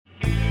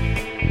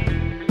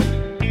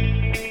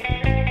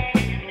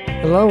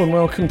Hello and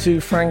welcome to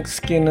Frank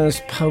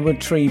Skinner's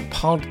Poetry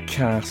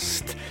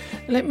Podcast.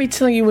 Let me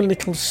tell you a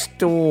little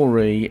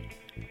story.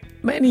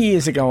 Many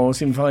years ago I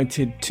was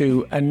invited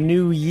to a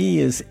New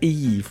Year's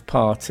Eve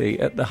party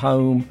at the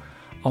home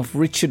of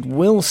Richard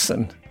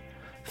Wilson,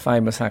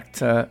 famous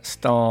actor,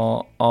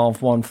 star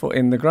of One Foot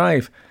in the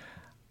Grave.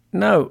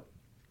 No,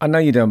 I know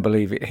you don't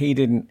believe it, he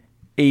didn't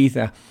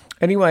either.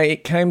 Anyway,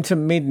 it came to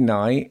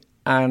midnight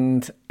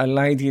and a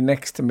lady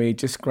next to me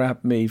just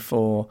grabbed me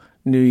for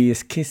New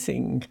Year's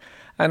kissing,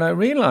 and I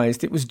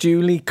realised it was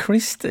Julie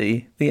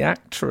Christie, the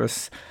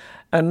actress.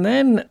 And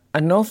then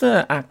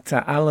another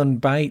actor, Alan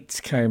Bates,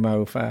 came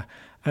over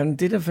and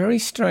did a very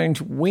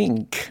strange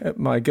wink at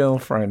my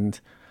girlfriend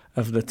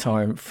of the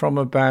time from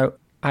about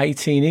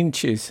 18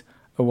 inches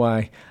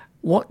away.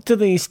 What do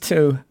these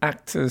two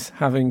actors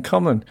have in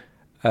common,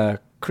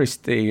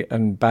 Christie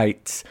and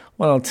Bates?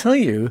 Well, I'll tell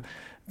you,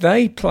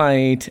 they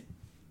played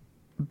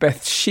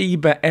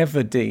Bathsheba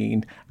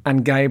Everdeen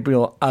and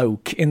Gabriel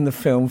Oak in the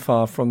film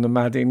Far From the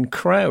Madding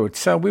Crowd.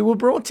 So we were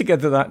brought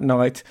together that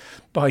night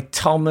by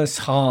Thomas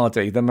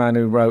Hardy, the man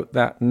who wrote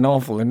that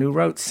novel and who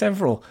wrote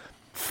several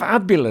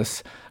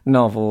fabulous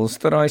novels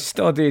that I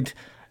studied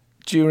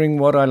during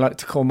what I like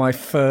to call my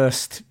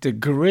first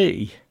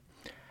degree.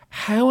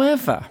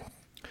 However,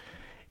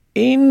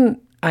 in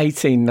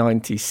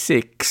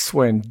 1896,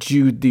 when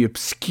Jude the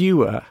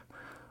Obscure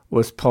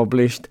was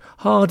published,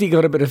 Hardy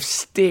got a bit of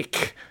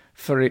stick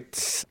for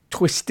its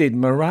twisted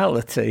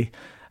morality,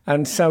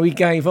 and so he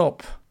gave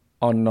up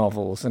on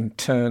novels and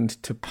turned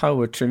to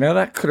poetry. Now,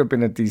 that could have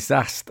been a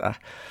disaster.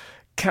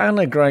 Can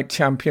a great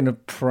champion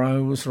of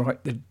prose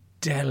write the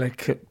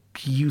delicate,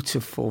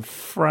 beautiful,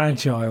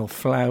 fragile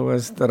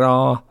flowers that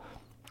are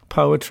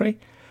poetry?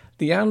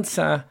 The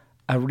answer,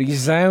 a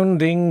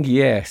resounding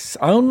yes.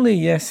 Only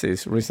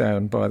yeses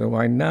resound, by the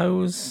way.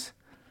 No's,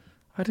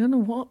 I don't know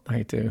what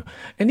they do.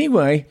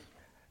 Anyway,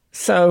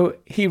 so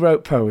he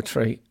wrote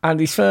poetry, and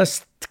his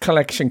first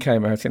collection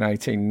came out in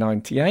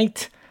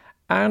 1898,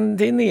 and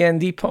in the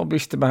end he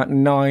published about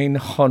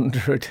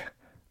 900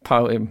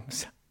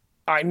 poems.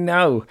 I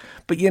know,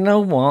 but you know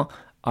what?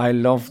 I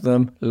love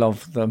them,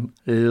 love them,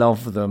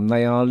 love them.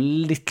 They are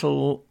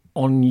little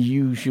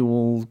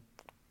unusual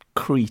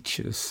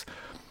creatures.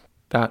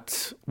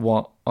 That's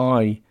what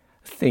I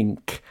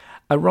think.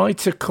 A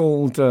writer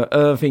called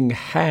Irving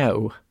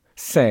Howe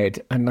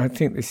said, and I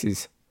think this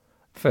is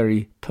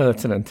very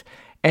pertinent,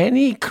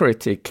 any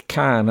critic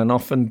can and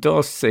often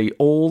does see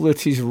all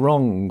that is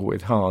wrong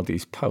with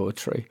Hardy's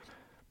poetry,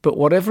 but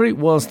whatever it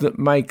was that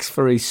makes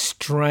for his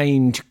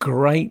strange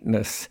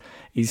greatness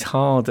is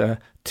harder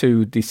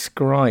to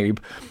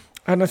describe.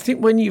 And I think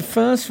when you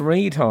first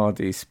read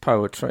Hardy's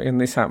poetry,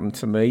 and this happened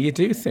to me, you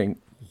do think,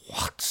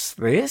 what's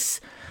this?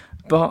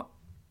 But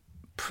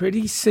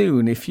pretty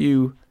soon, if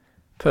you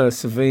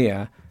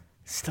persevere,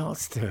 it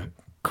starts to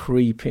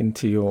creep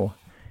into your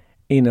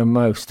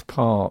innermost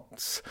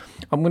parts.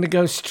 I'm going to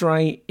go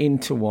straight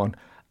into one,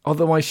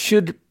 although I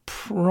should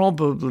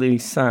probably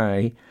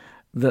say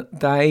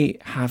that they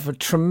have a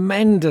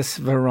tremendous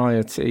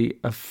variety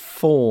of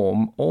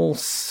form, all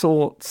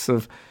sorts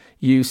of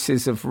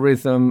uses of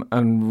rhythm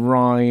and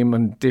rhyme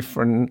and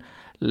different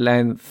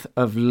length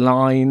of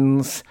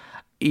lines.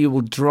 You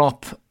will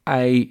drop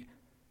a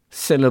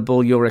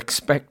syllable you're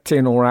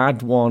expecting or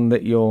add one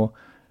that you're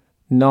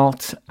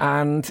not,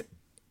 and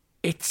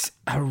it's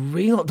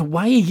the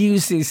way he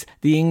uses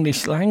the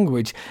English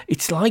language,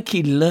 it's like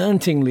he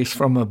learnt English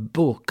from a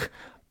book,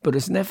 but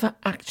has never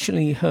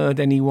actually heard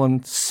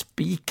anyone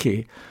speak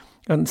it.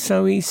 And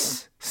so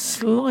he's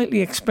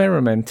slightly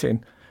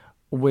experimenting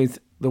with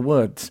the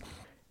words.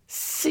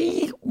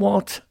 See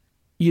what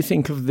you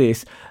think of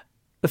this.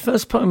 The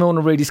first poem I want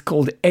to read is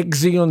called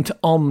Exeunt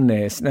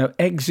Omnes. Now,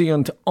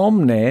 Exeunt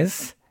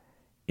Omnes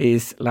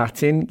is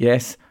Latin,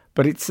 yes,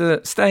 but it's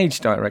a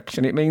stage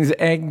direction. It means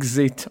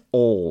exit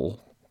all.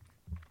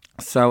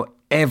 So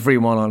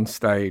everyone on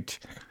stage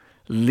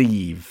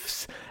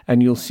leaves.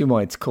 And you'll see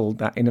why it's called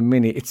that in a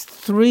minute. It's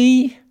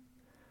 3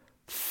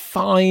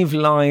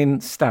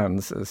 5-line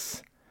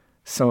stanzas.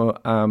 So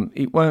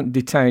it won't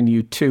detain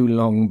you too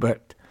long,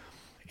 but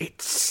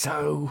it's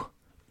so...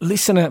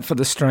 Listen out for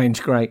the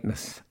strange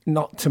greatness,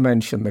 not to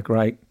mention the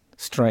great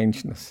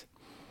strangeness.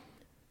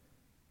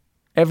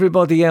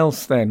 Everybody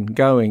else then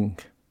going,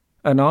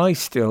 and I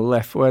still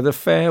left where the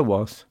fair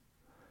was.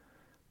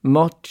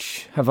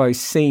 Much have I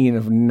seen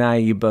of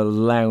neighbour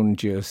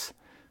loungers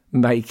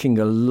making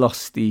a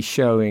lusty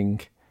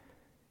showing,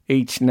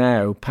 each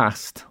now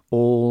past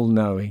all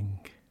knowing.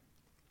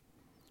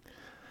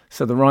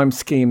 So the rhyme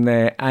scheme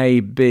there, A,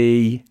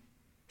 B,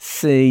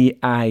 C,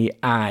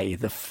 A,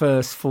 the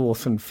first,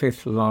 fourth and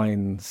fifth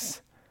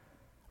lines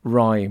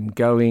rhyme,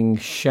 going,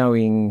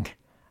 showing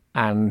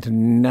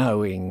and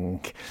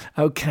knowing.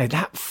 Okay,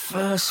 that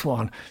first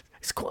one,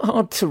 it's quite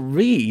hard to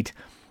read.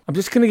 I'm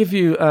just going to give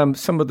you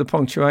some of the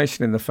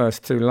punctuation in the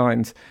first 2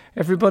 lines.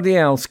 Everybody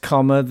else,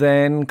 comma,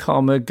 then,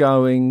 comma,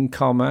 going,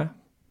 comma,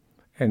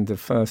 end of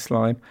first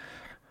line.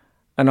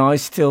 And I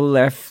still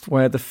left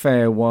where the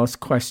fair was,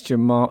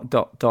 question mark, ...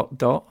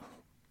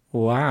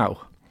 Wow.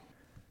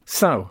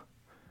 So,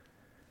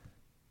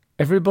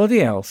 everybody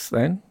else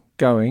then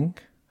going,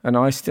 and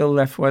I still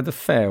left where the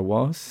fair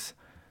was.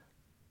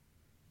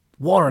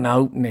 What an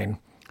opening.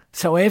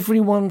 So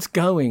everyone's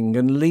going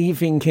and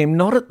leaving him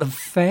not at the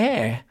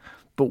fair,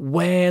 but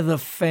where the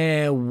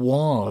fair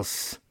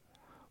was.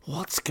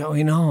 What's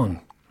going on?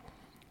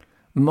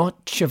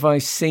 Much have I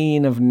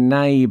seen of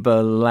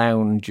neighbour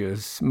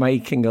loungers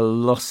making a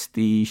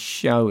lusty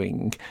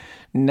showing.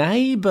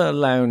 Neighbour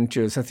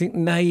loungers, I think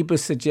neighbour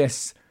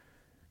suggests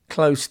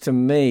close to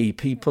me,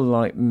 people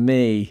like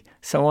me.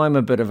 So I'm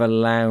a bit of a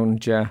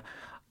lounger.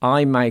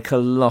 I make a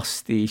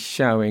lusty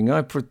showing.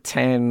 I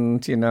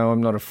pretend,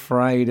 I'm not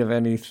afraid of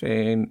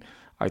anything.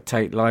 I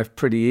take life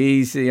pretty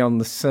easy on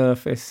the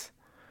surface.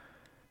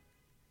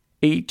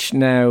 Each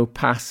now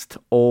past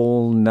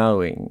all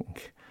knowing.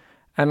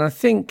 And I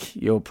think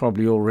you're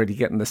probably already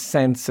getting the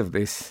sense of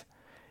this.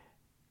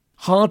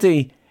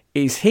 Hardy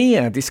is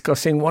here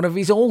discussing one of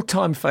his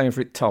all-time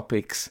favourite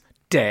topics,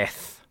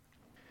 death.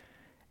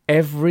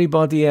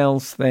 Everybody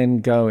else then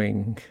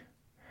going.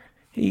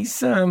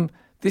 This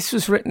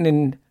was written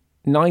in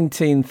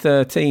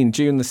 1913,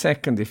 June the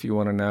 2nd, if you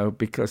want to know,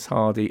 because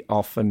Hardy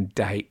often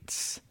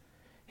dates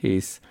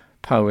his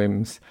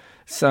poems.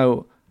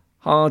 So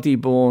Hardy,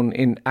 born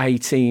in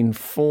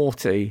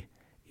 1840,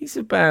 he's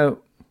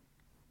about,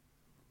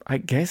 I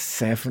guess,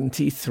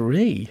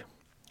 73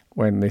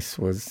 when this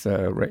was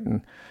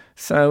written.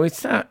 So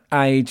it's that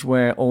age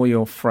where all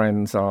your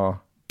friends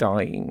are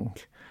dying.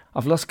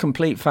 I've lost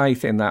complete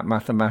faith in that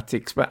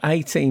mathematics, but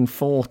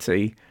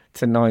 1840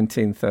 to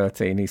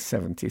 1913 is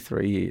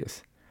 73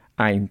 years.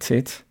 Ain't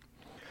it?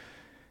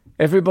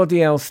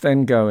 Everybody else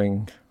then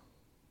going,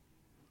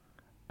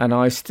 and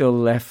I still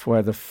left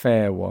where the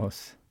fair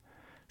was.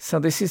 So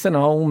this is an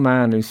old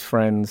man whose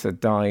friends are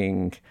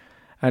dying,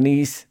 and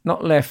he's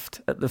not left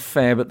at the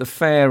fair, but the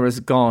fair has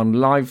gone.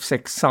 Life's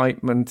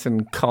excitement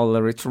and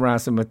colour, its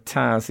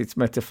razzmatazz, its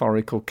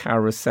metaphorical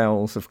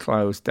carousels have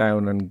closed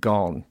down and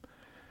gone.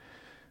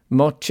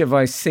 Much have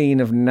I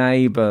seen of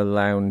neighbour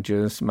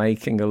loungers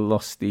making a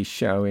lusty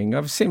showing.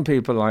 I've seen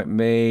people like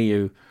me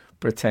who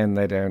pretend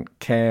they don't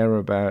care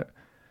about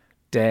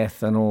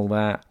death and all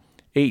that.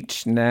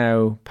 Each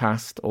now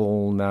past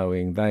all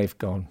knowing. They've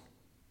gone.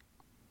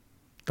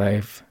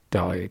 They've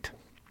died.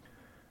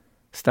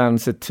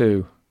 Stanza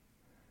 2.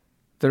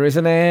 There is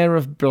an air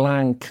of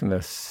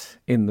blankness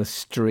in the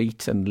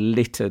street and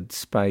littered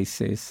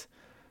spaces,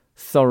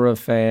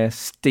 thoroughfare,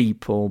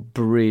 steeple,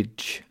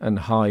 bridge and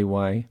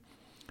highway.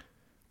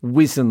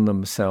 Wizen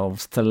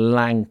themselves to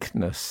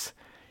lankness,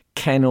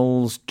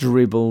 kennels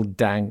dribble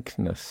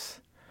dankness.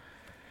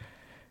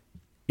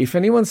 If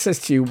anyone says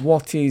to you,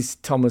 what is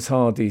Thomas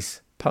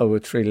Hardy's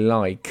poetry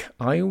like?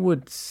 I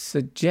would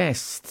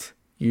suggest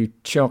you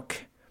chuck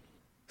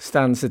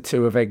stanza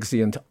 2 of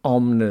Exeunt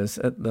Omnes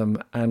at them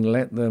and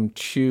let them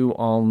chew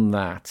on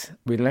that.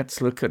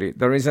 Let's look at it.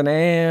 There is an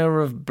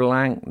air of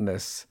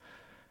blankness.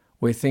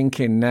 We're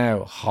thinking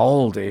now,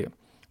 hold it.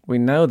 We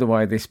know the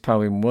way this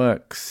poem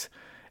works.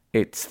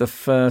 It's the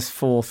first,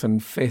 fourth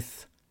and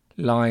fifth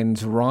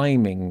lines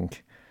rhyming.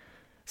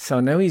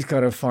 So now he's got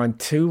to find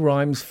 2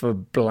 rhymes for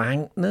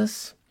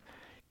blankness.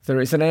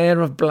 There is an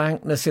air of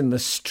blankness in the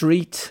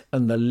street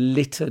and the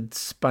littered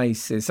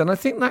spaces. And I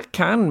think that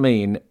can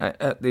mean,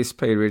 at this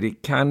period,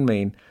 it can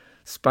mean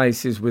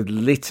spaces with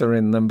litter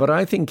in them. But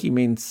I think he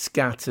means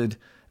scattered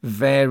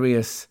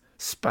various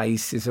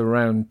spaces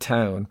around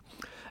town.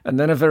 And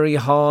then a very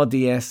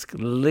Hardy-esque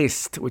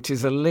list, which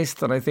is a list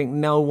that I think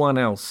no one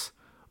else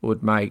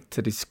would make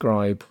to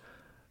describe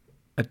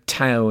a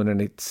town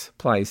and its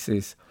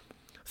places.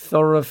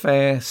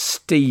 Thoroughfare,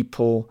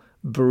 steeple,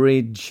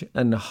 bridge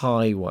and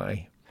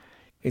highway.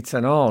 It's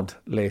an odd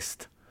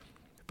list.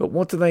 But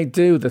what do they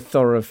do, the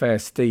thoroughfare,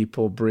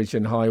 steeple, bridge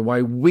and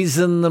highway?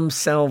 Wizen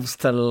themselves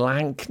to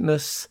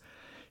lankness,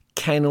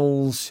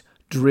 kennels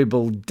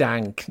dribble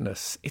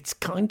dankness. It's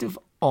kind of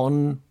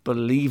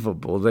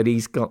unbelievable that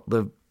he's got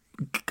the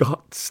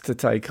guts to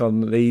take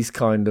on these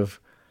kind of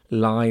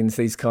lines,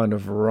 these kind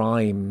of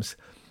rhymes.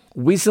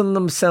 Wizen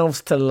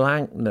themselves to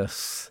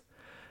lankness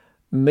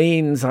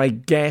means, I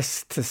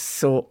guess, to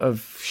sort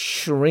of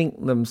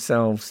shrink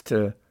themselves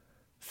to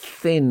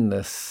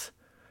thinness,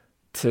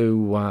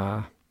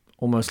 to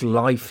almost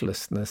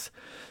lifelessness.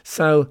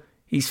 So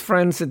his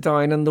friends are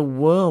dying and the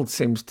world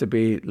seems to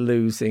be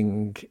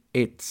losing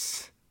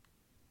its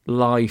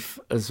life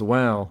as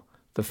well.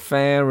 The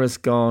fair has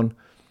gone.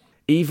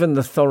 Even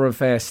the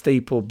thoroughfare,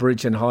 steeple,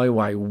 bridge and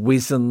highway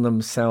wizen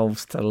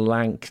themselves to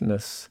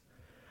lankness.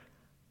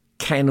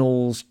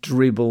 Kennels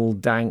dribble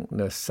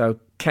dankness. So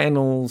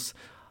kennels,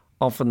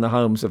 often the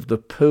homes of the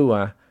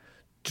poor,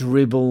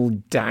 dribble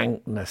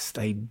dankness.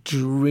 They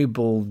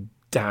dribble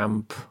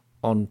damp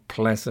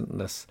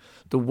unpleasantness.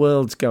 The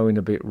world's going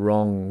a bit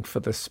wrong for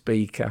the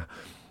speaker.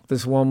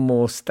 There's one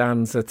more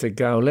stanza to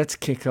go. Let's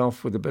kick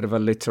off with a bit of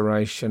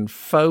alliteration.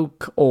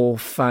 Folk all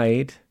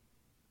fade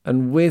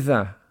and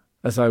wither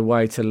as I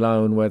wait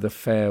alone where the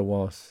fair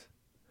was.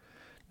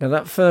 Now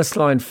that first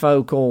line,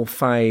 folk all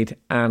fade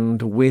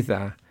and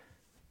wither,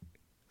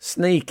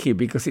 sneaky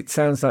because it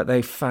sounds like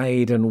they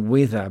fade and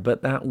wither,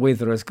 but that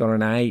wither has got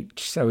an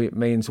H, so it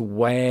means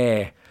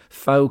where.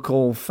 Folk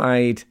all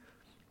fade,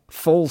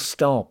 full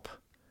stop,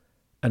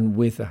 and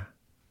wither,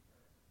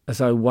 as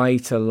I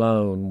wait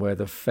alone where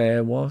the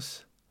fair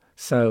was.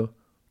 So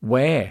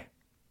where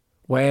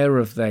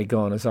have they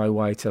gone as I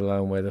wait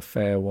alone where the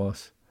fair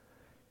was?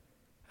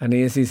 And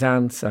here's his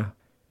answer.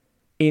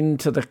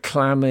 Into the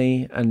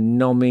clammy and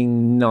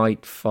numbing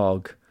night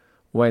fog,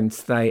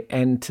 whence they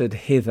entered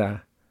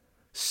hither,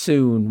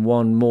 soon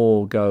one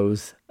more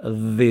goes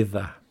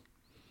thither.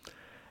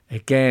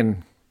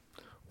 Again,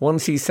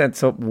 once he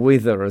sets up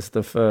wither as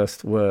the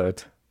first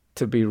word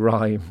to be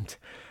rhymed,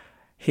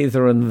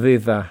 hither and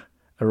thither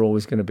are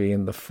always going to be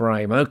in the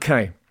frame.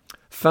 Okay,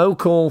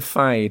 folk all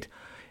fade.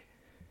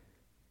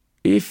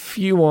 If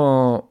you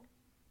are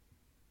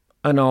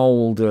an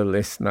older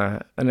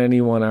listener and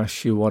anyone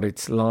asks you what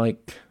it's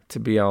like to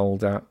be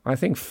older, I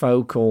think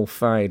folk all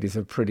fade is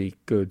a pretty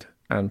good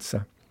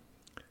answer.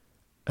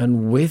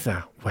 And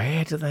wither,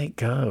 where do they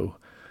go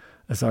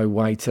as I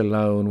wait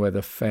alone where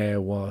the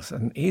fair was?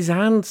 And his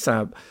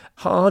answer,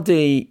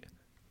 Hardy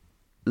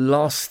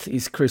lost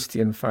his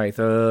Christian faith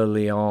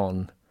early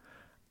on,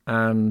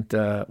 and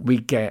we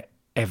get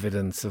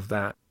evidence of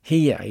that.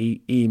 Here,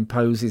 he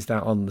imposes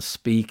that on the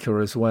speaker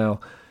as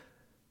well.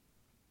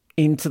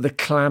 Into the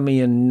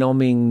clammy and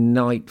numbing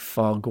night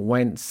fog,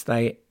 whence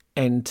they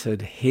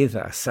entered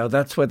hither. So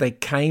that's where they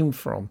came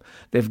from.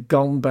 They've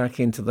gone back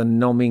into the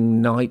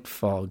numbing night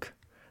fog.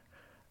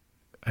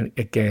 And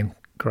again,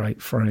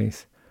 great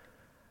phrase.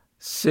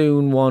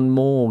 Soon one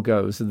more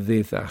goes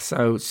thither.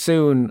 So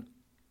soon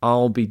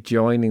I'll be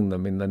joining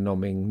them in the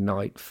numbing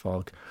night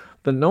fog.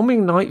 The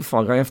numbing night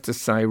fog, I have to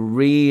say,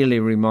 really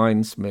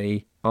reminds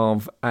me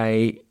of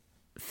a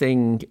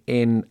thing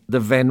in the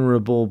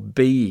Venerable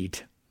Bede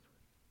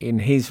in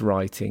his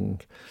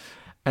writing.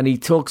 And he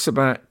talks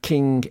about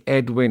King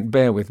Edwin,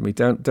 bear with me,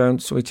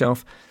 don't switch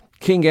off.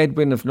 King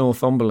Edwin of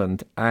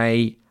Northumberland,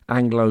 a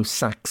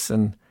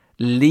Anglo-Saxon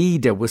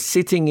leader, was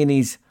sitting in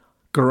his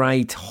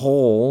great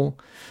hall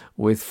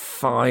with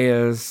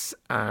fires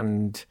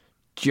and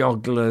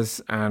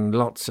jugglers and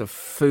lots of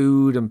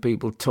food and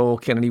people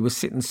talking, and he was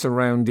sitting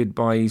surrounded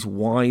by his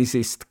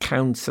wisest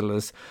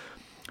counsellors,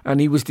 and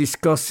he was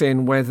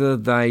discussing whether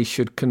they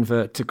should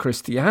convert to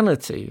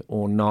Christianity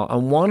or not.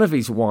 And one of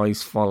his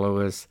wise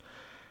followers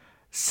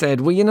said,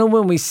 well, you know,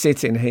 when we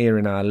sit in here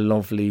in our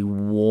lovely,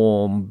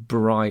 warm,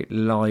 bright,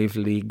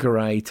 lively,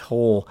 great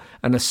hall,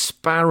 and a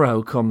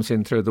sparrow comes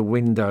in through the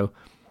window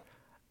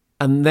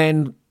and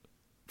then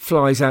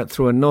flies out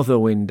through another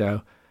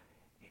window,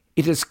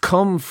 it has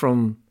come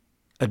from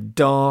a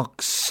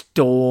dark,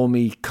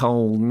 stormy,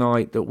 cold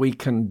night that we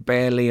can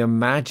barely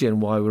imagine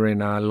why we're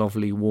in our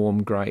lovely,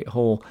 warm, great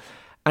hall.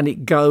 And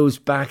it goes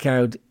back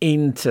out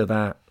into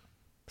that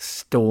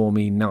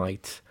stormy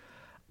night.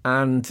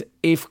 And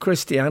if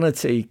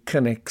Christianity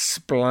can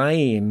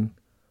explain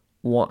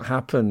what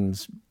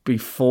happens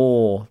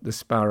before the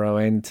sparrow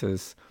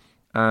enters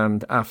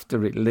and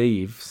after it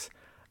leaves,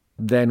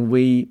 then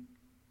we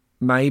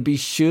maybe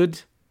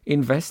should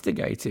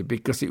investigate it,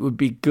 because it would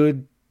be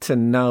good to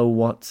know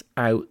what's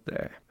out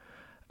there.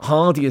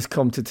 Hardy has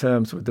come to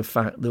terms with the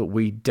fact that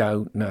we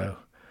don't know.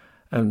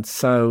 And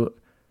so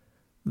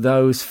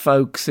those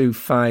folks who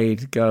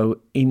fade go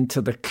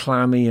into the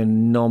clammy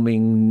and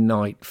numbing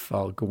night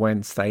fog,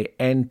 whence they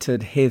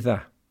entered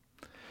hither.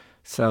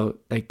 So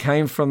they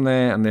came from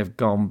there and they've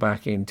gone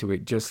back into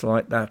it, just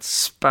like that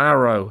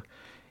sparrow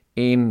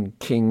in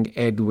King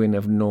Edwin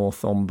of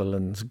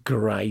Northumberland's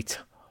great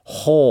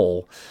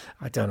hall.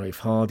 I don't know if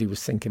Hardy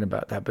was thinking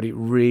about that, but it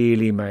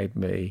really made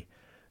me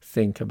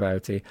think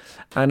about it.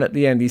 And at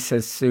the end he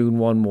says, soon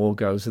one more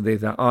goes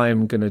thither. I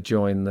am going to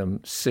join them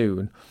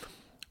soon.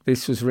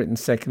 This was written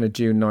 2nd of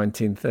June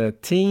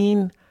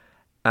 1913.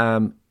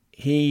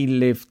 He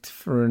lived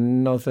for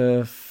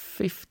another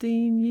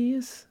 15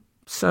 years.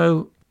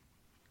 So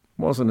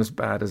wasn't as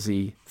bad as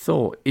he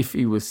thought, if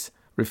he was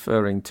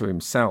referring to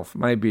himself.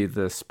 Maybe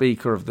the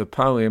speaker of the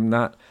poem,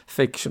 that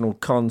fictional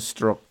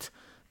construct,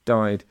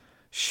 died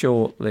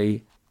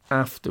shortly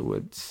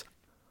afterwards.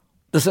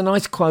 There's a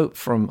nice quote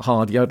from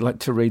Hardy I'd like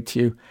to read to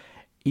you.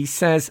 He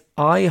says,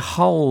 I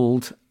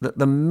hold that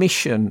the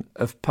mission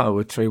of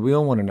poetry, we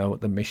all want to know what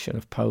the mission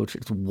of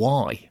poetry is.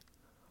 Why?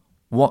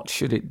 What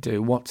should it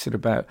do? What's it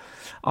about?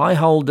 I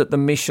hold that the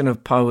mission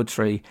of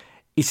poetry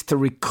is to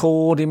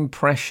record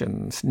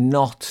impressions,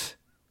 not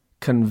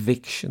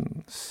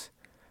convictions.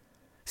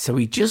 So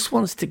he just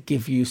wants to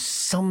give you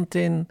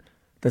something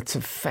that's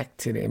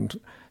affected him,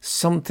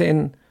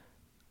 something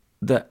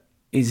that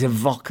is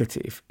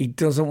evocative. He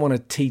doesn't want to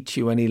teach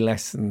you any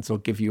lessons or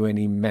give you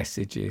any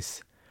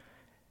messages.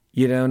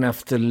 You don't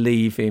have to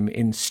leave him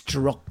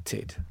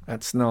instructed.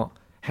 That's not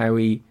how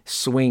he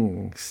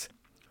swings.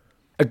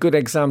 A good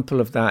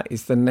example of that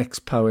is the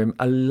next poem,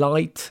 A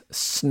Light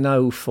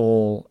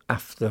Snowfall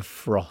After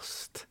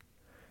Frost,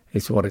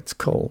 is what it's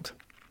called.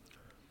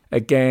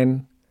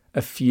 Again,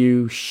 a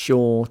few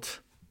short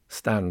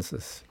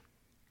stanzas.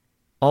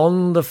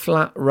 On the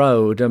flat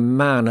road a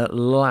man at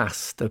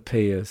last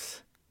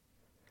appears.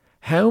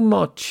 How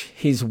much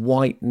his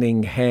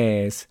whitening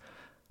hairs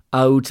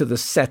owe to the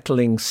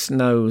settling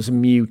snow's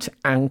mute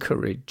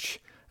anchorage,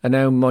 and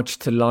how much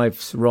to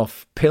life's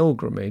rough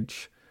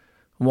pilgrimage,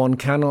 one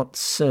cannot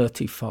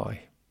certify.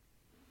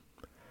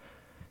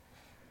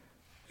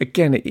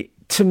 Again,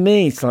 to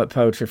me, it's like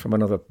poetry from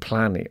another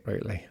planet,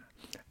 really.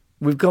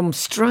 We've gone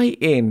straight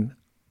in.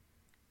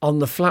 On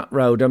the flat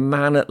road, a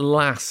man at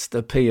last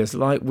appears,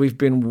 like we've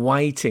been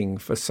waiting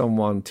for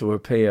someone to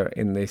appear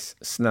in this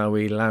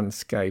snowy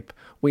landscape.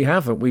 We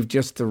haven't, we've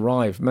just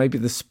arrived. Maybe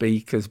the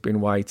speaker's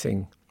been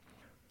waiting.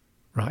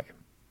 Right.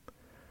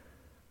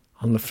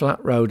 On the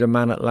flat road, a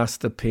man at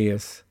last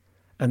appears.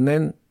 And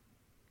then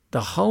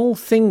the whole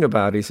thing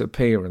about his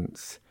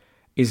appearance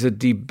is a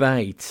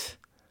debate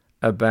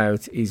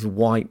about his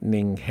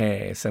whitening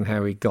hairs and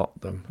how he got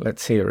them.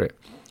 Let's hear it.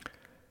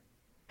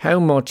 How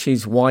much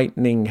his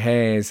whitening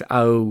hairs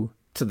owe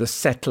to the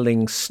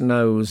settling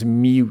snow's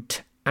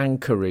mute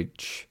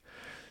anchorage.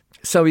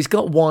 So he's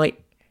got white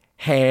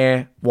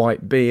hair,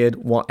 white beard,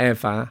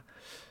 whatever.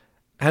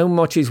 How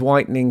much his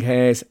whitening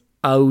hairs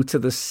owe to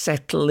the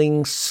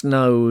settling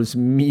snow's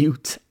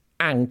mute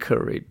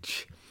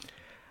anchorage.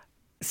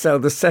 So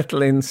the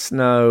settling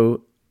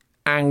snow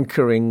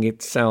anchoring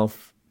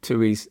itself to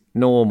his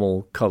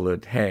normal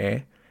coloured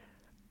hair,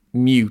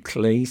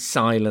 mutely,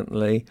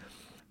 silently,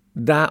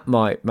 that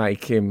might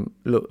make him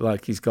look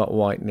like he's got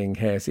whitening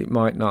hairs. It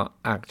might not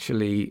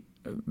actually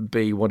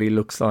be what he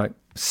looks like,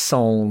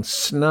 sans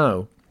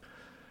snow.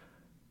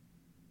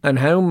 And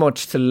how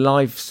much to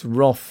life's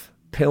rough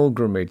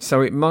pilgrimage.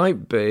 So it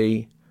might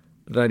be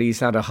that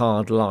he's had a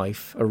hard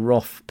life, a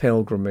rough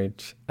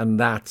pilgrimage, and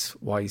that's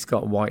why he's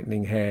got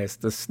whitening hairs.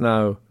 The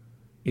snow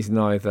is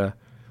neither,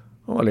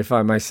 well, if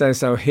I may say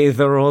so,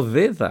 hither or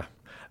thither.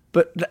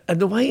 But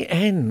the way it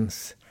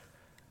ends,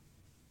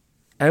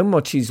 how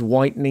much his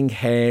whitening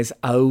hairs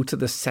owe to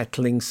the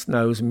settling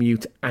snow's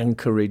mute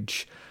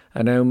anchorage,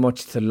 and how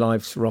much to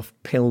life's rough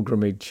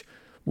pilgrimage,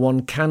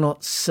 one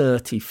cannot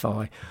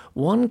certify.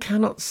 One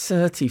cannot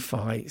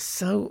certify.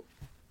 So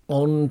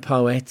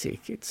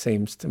unpoetic, it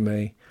seems to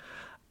me.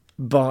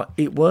 But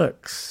it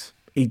works.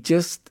 I'm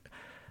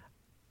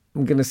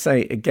going to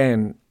say it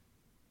again,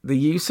 the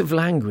use of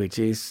language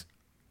is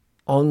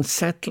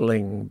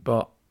unsettling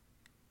but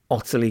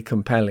utterly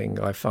compelling,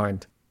 I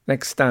find.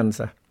 Next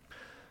stanza.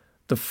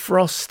 The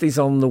frost is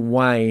on the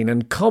wane,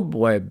 and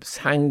cobwebs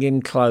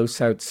hanging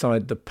close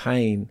outside the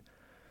pane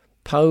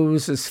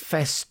pose as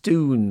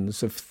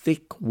festoons of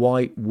thick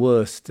white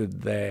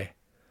worsted there.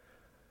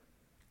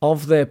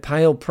 Of their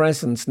pale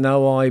presence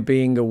no eye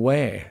being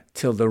aware,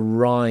 till the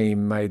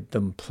rime made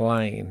them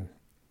plain.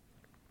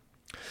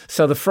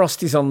 So the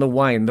frost is on the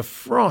wane. The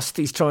frost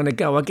is trying to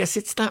go. I guess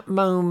it's that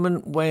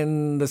moment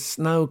when the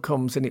snow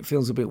comes and it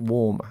feels a bit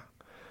warmer.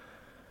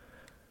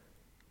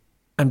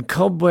 And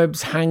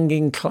cobwebs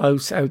hanging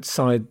close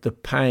outside the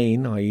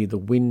pane, i.e. the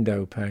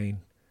window pane,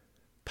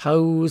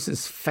 pose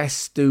as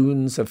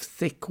festoons of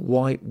thick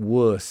white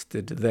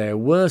worsted there.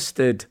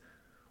 Worsted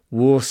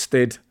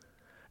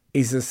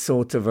is a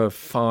sort of a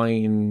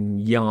fine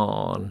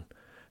yarn.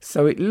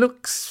 So it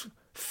looks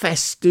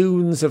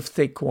festoons of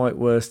thick white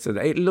worsted.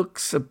 It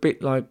looks a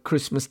bit like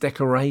Christmas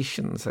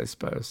decorations, I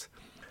suppose.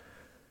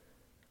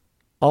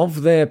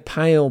 Of their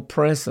pale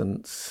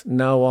presence,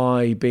 no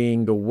eye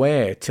being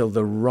aware, till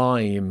the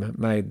rime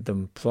made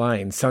them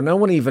plain. So no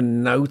one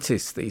even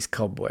noticed these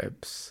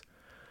cobwebs,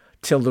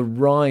 till the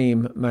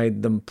rime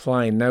made them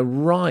plain. Now,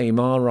 rime,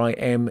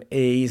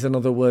 R-I-M-E, is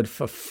another word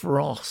for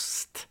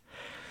frost.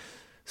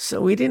 So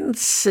we didn't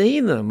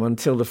see them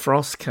until the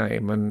frost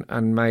came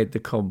and made the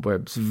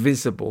cobwebs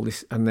visible.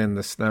 And then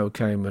the snow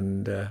came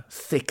and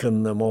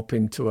thickened them up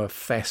into a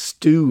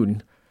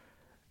festoon.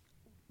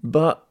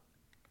 But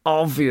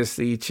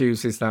obviously he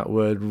chooses that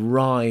word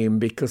rime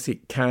because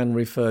it can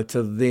refer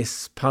to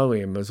this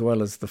poem as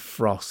well as the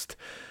frost.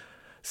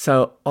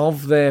 So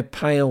of their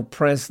pale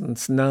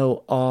presence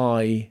no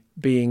eye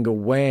being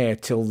aware,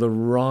 till the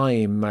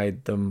rime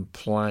made them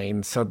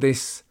plain. So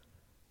this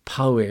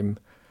poem,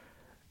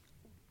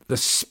 the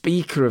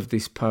speaker of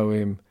this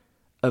poem,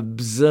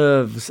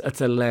 observes at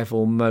a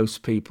level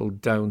most people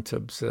don't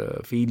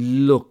observe. He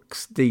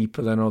looks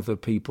deeper than other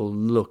people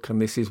look,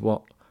 and this is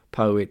what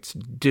poets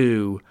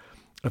do.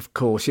 Of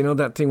course, you know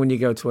that thing when you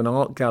go to an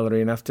art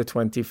gallery and after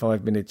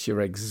 25 minutes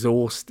you're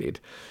exhausted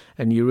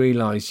and you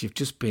realise you've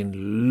just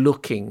been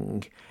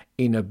looking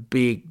in a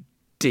big,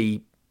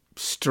 deep,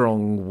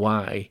 strong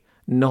way,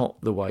 not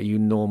the way you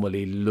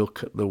normally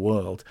look at the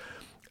world.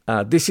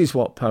 This is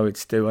what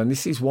poets do, and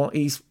this is what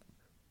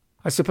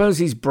I suppose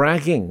he's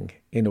bragging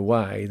in a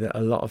way that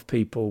a lot of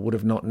people would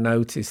have not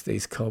noticed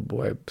these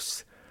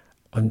cobwebs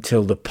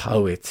until the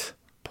poet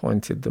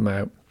pointed them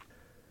out.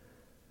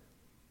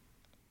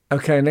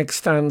 Okay, next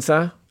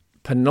stanza,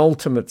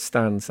 penultimate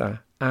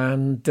stanza,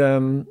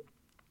 and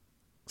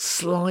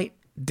slight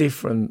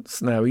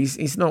difference now.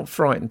 He's not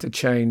frightened to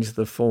change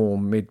the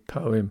form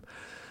mid-poem.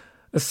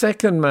 A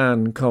second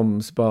man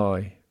comes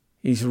by.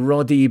 His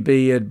ruddy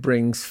beard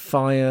brings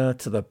fire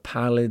to the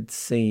pallid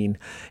scene.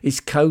 His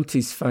coat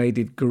is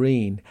faded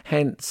green,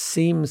 hence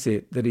seems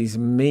it that his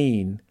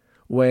mien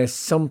wears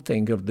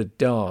something of the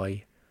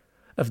dye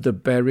of the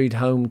buried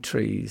home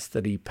trees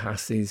that he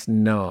passes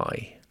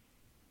nigh.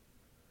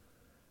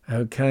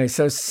 Okay,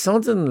 so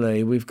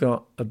suddenly we've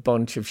got a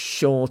bunch of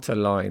shorter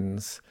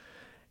lines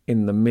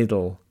in the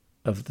middle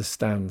of the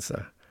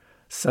stanza.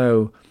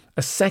 So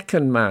a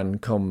second man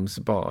comes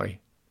by.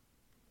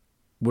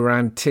 We're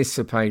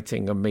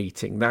anticipating a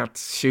meeting. That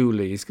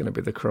surely is going to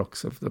be the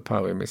crux of the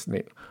poem, isn't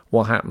it?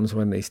 What happens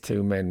when these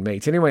two men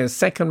meet? Anyway, a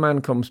second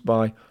man comes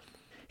by.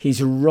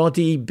 His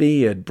ruddy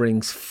beard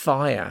brings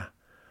fire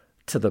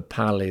to the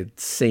pallid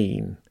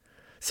scene.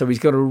 So he's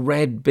got a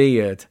red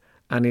beard,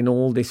 and in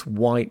all this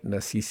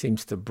whiteness, he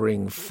seems to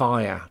bring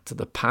fire to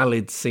the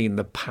pallid scene,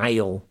 the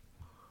pale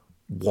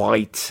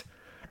white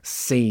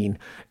scene.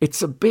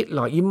 It's a bit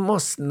like, you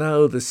must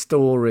know the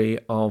story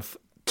of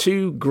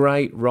two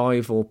great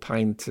rival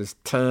painters,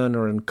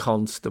 Turner and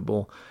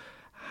Constable,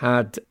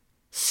 had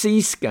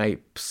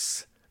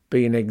seascapes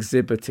being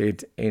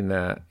exhibited in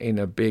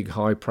a big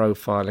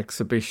high-profile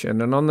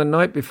exhibition. And on the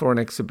night before an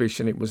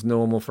exhibition, it was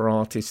normal for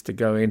artists to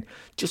go in,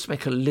 just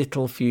make a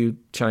little few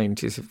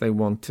changes if they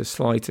want to,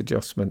 slight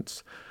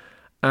adjustments.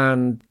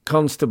 And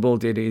Constable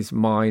did his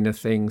minor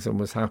things and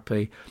was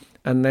happy.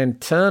 And then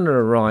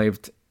Turner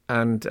arrived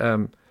and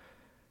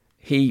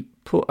he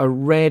put a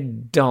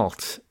red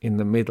dot in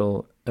the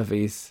middle of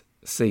his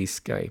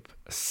seascape.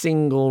 A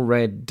single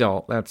red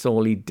dot, that's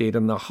all he did.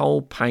 And the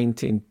whole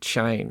painting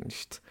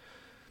changed.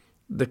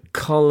 The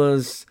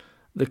colours,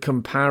 the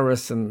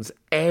comparisons,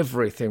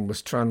 everything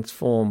was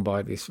transformed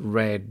by this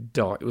red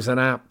dot. It was an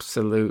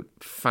absolute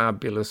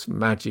fabulous,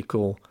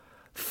 magical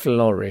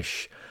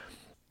flourish.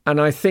 And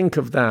I think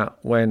of that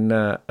when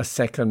a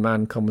second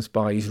man comes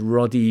by. His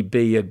ruddy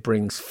beard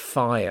brings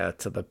fire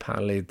to the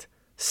pallid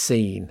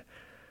scene.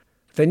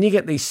 Then you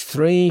get these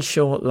three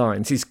short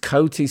lines. His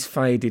coat is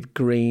faded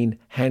green,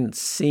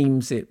 hence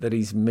seems it that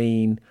his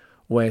mien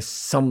wears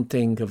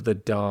something of the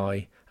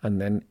dye,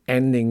 and then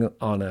ending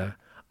on an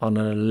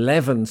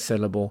 11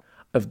 syllable,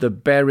 of the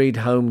buried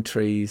home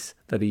trees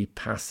that he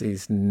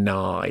passes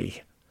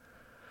nigh.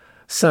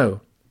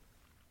 So,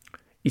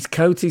 his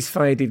coat is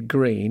faded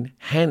green,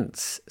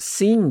 hence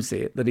seems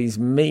it that his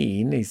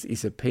mien,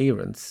 his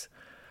appearance,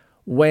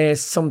 wears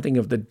something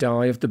of the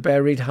dye of the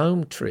buried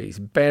home trees.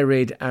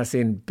 Buried as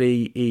in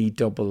B-E-R-R-I-E-D.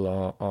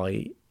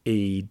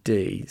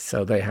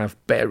 So they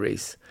have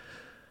berries.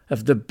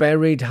 Of the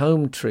buried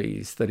home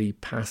trees that he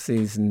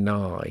passes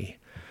nigh.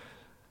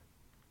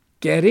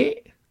 Get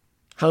it?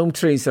 Home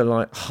trees are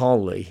like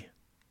holly.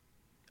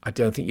 I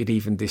don't think you'd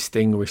even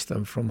distinguish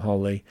them from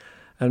holly.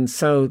 And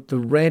so the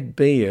red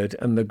beard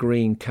and the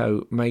green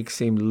coat makes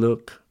him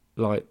look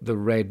like the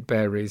red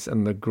berries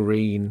and the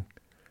green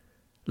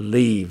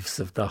leaves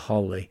of the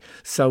holly.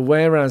 So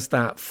whereas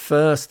that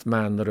first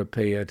man that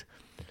appeared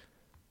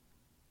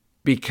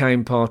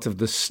became part of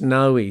the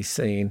snowy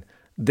scene,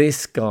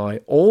 this guy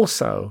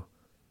also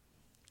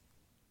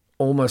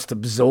almost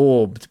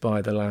absorbed by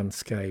the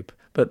landscape,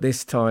 but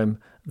this time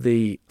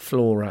the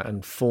flora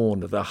and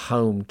fauna, the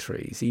home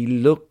trees. He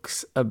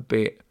looks a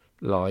bit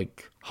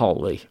like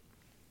holly.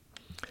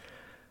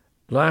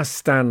 Last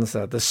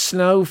stanza. The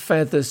snow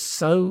feathers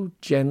so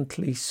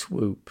gently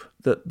swoop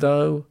that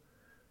though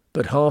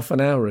but half an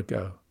hour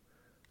ago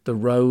the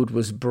road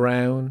was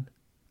brown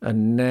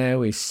and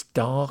now is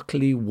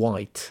starkly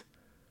white,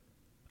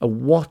 a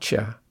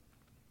watcher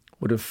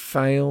would have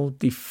failed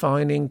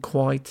defining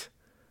quite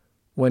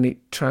when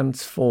it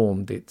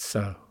transformed it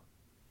so.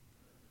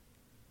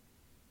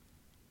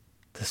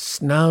 The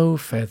snow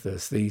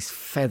feathers, these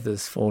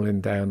feathers falling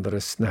down that are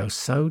snow,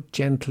 so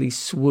gently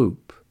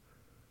swoop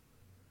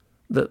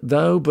that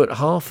though but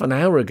half an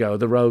hour ago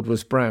the road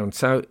was brown,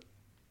 so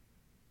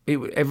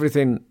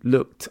everything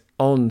looked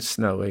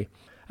unsnowy,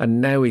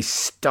 and now is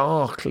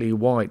starkly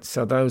white,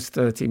 so those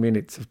 30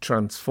 minutes have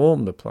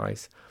transformed the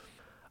place.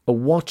 A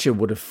watcher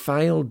would have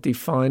failed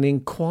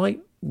defining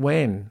quite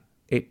when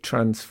it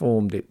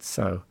transformed it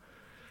so.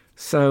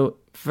 So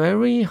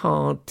very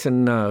hard to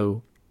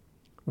know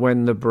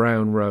when the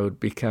brown road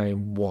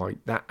became white.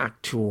 That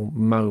actual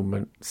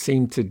moment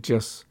seemed to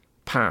just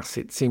pass.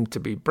 It seemed to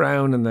be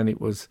brown and then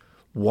it was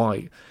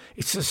white.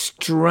 It's a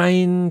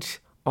strange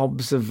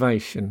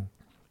observation,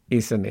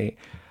 isn't it,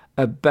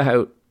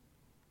 about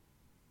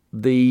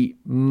the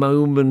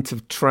moment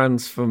of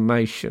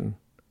transformation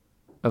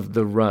of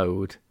the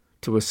road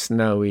to a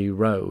snowy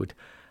road.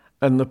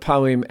 And the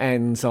poem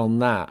ends on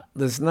that.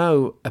 There's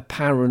no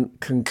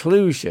apparent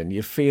conclusion.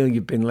 You feel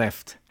you've been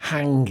left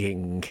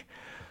hanging.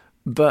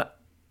 But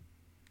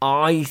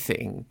I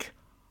think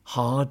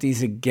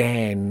Hardy's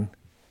again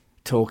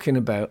talking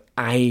about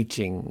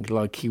aging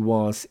like he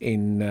was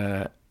in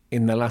the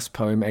last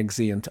poem,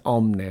 Exeunt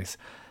Omnes.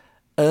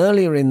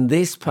 Earlier in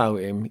this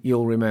poem,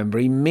 you'll remember,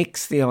 he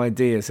mixed the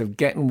ideas of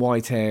getting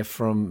white hair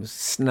from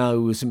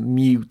snow's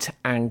mute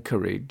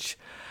anchorage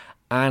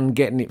and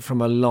getting it from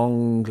a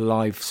long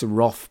life's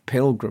rough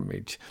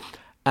pilgrimage.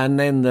 And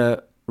then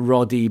the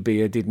ruddy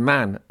bearded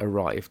man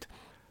arrived.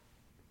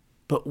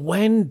 But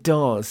when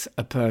does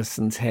a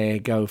person's hair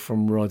go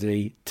from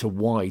ruddy to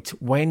white?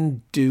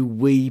 When do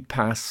we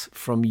pass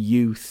from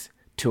youth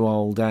to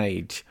old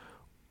age?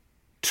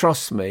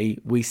 Trust me,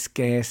 we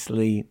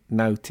scarcely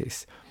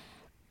notice.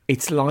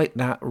 It's like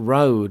that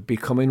road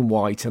becoming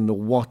white and the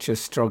watcher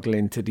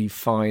struggling to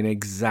define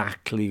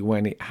exactly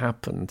when it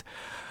happened.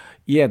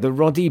 Yeah, the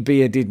ruddy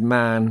bearded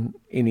man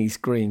in his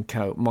green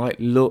coat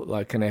might look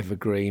like an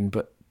evergreen,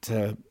 but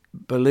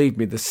believe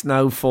me, the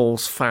snow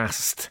falls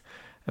fast.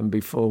 And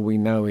before we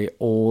know it,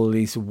 all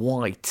is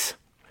white.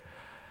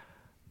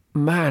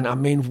 Man, I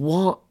mean,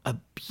 what a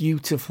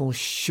beautiful,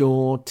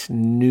 short,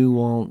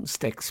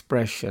 nuanced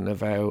expression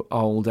of how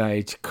old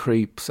age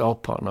creeps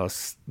up on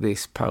us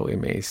this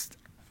poem is.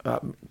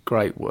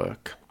 Great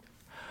work.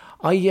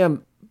 By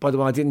the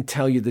way, I didn't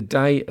tell you the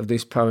date of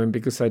this poem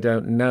because I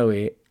don't know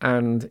it.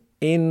 And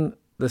in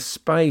the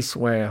space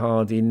where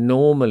Hardy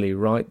normally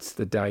writes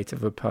the date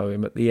of a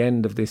poem at the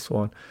end of this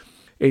one,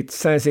 it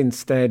says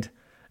instead,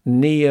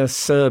 near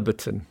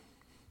Surbiton.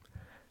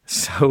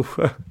 So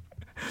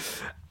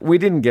we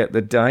didn't get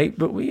the date,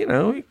 but we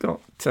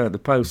got the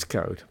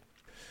postcode.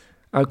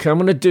 Okay, I'm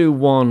going to do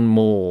one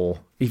more,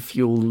 if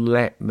you'll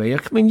let me. I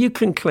mean, you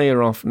can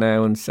clear off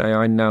now and say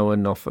I know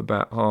enough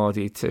about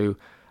Hardy to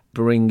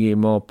bring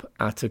him up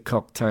at a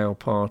cocktail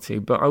party,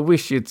 but I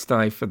wish you'd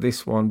stay for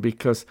this one,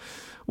 because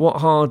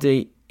what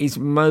Hardy is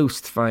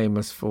most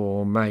famous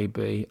for,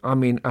 maybe, I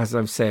mean, as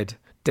I've said,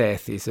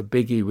 death is a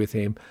biggie with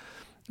him,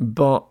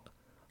 but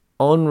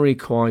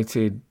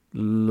unrequited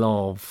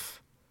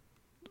love,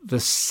 the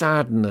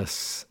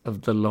sadness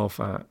of the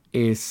lover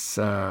is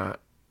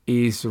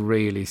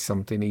really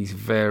something he's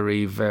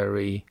very,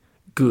 very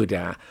good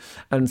at.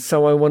 And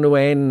so I want to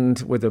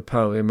end with a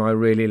poem I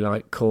really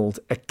like called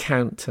A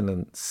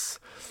Countenance.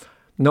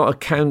 Not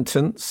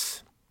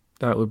accountants,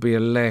 that would be a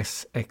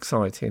less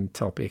exciting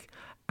topic.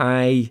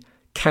 A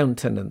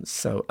countenance,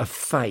 so a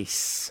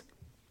face.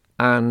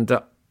 And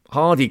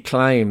Hardy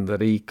claimed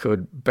that he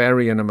could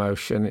bury an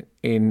emotion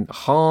in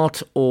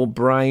heart or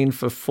brain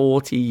for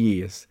 40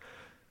 years.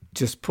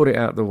 Just put it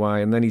out of the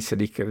way. And then he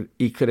said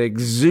he could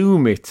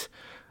exhume it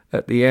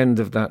at the end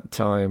of that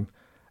time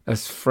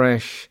as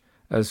fresh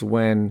as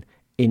when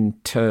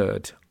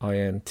interred,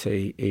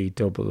 INTERRED,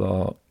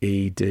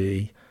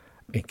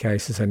 in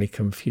case there's any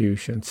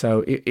confusion.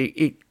 So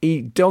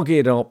he dug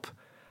it up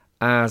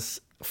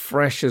as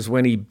fresh as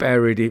when he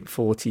buried it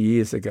 40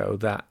 years ago,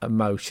 that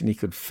emotion. He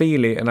could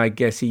feel it, and I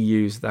guess he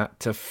used that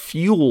to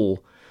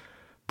fuel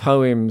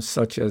poems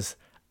such as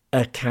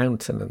A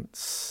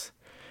Countenance.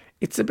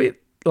 It's a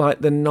bit like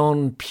the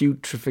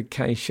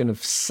non-putrefaction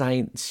of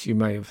saints you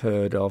may have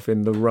heard of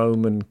in the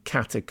Roman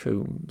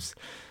catacombs,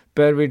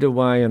 buried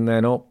away and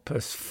then up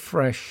as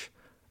fresh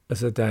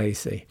as a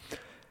daisy.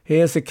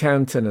 Here's A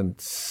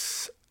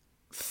Countenance,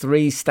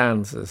 3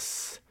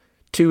 stanzas,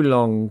 2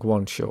 long,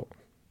 1 short.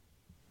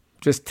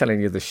 Just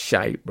telling you the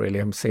shape, really,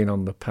 I'm seeing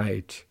on the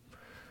page.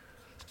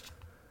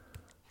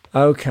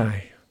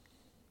 Okay.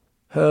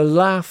 Her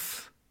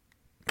laugh,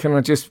 can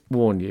I just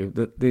warn you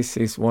that this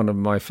is one of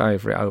my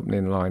favourite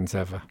opening lines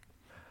ever.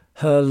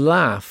 Her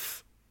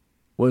laugh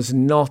was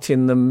not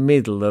in the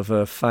middle of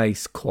her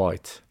face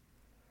quite,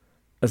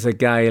 as a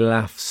gay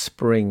laugh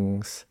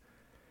springs.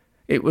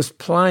 It was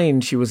plain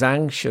she was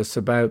anxious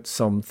about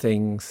some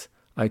things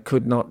I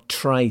could not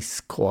trace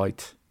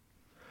quite.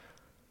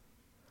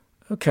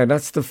 Okay,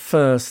 that's the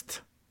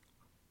first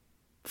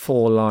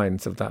 4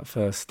 lines of that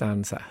first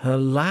stanza. Her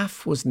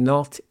laugh was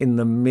not in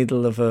the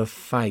middle of her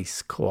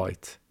face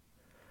quite,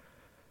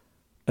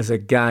 as a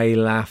gay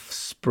laugh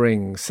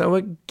springs. So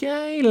a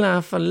gay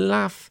laugh,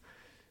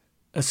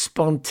 a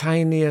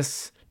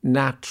spontaneous,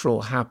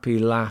 natural, happy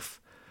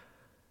laugh,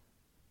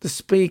 the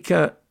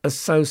speaker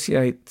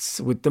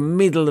associates with the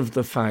middle of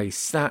the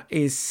face.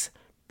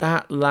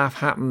 That laugh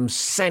happens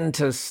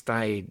centre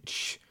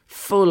stage,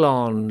 full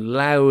on,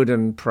 loud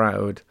and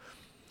proud.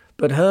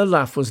 But her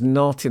laugh was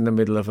not in the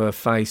middle of her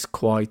face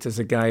quite as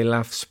a gay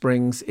laugh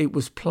springs. It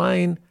was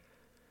plain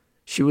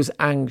she was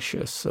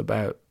anxious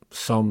about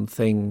some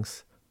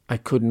things I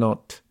could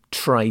not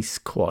trace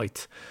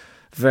quite.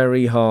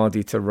 Very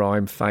hardy to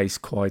rhyme face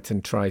quite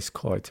and trace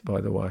quite, by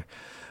the way.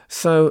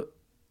 So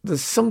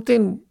there's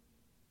something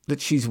that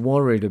she's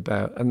worried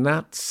about, and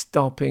that's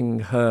stopping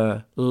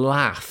her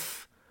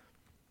laugh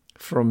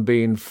from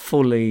being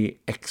fully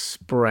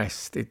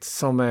expressed. It's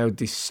somehow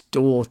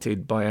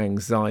distorted by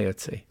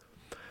anxiety.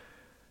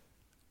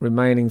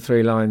 Remaining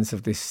 3 lines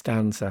of this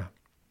stanza,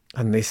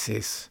 and this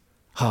is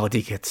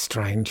Hardy gets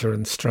stranger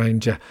and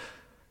stranger.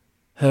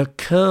 Her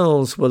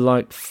curls were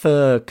like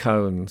fir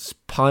cones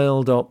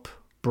piled up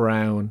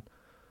brown,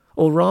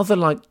 or rather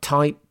like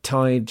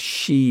tight-tied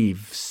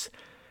sheaves.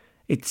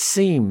 It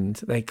seemed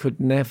they could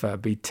never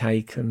be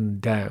taken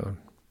down.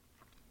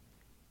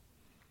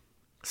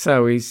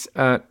 So he's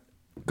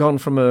gone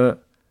from a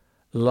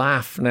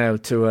laugh now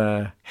to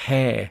a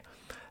hair.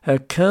 Her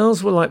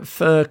curls were like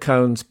fir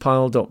cones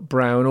piled up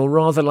brown, or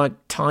rather like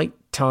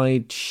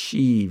tight-tied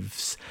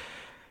sheaves.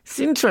 It's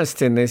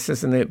interesting, this,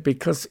 isn't it?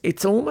 Because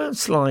it's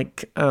almost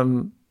like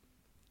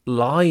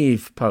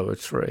live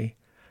poetry,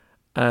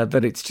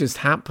 that it's just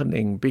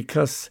happening,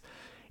 because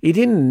he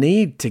didn't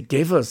need to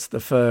give us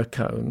the fir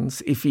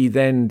cones if he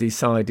then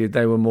decided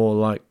they were more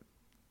like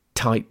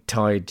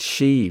tight-tied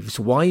sheaves.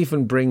 Why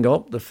even bring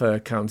up the fir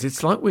cones?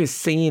 It's like we're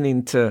seeing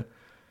into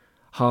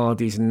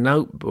Hardy's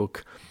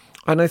notebook.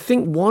 And I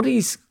think what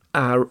he's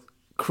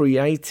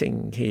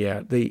creating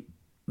here, the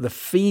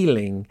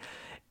feeling,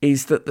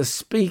 is that the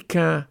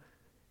speaker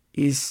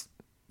is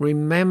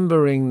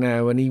remembering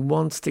now, and he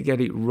wants to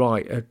get it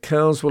right. Her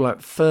curls were like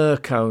fir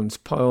cones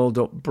piled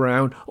up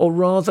brown, or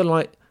rather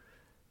like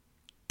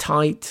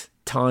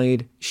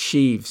tight-tied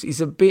sheaves.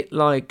 He's a bit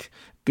like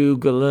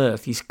Google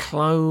Earth. He's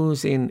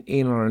closing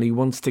in on her, and he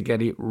wants to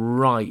get it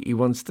right. He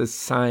wants to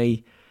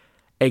say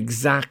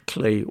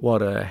exactly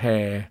what her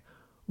hair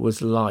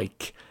was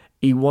like.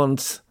 He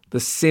wants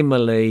the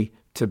simile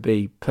to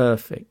be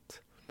perfect.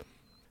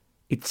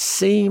 It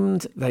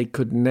seemed they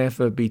could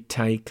never be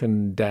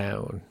taken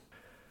down.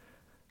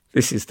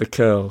 This is the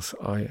curls,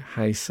 I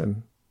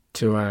hasten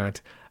to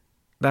add.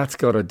 That's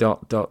got a ...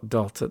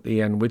 at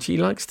the end, which he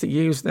likes to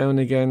use now and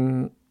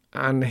again.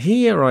 And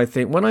here, I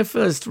think, when I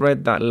first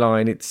read that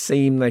line, it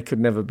seemed they could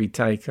never be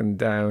taken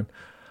down,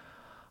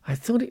 I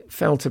thought it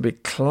felt a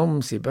bit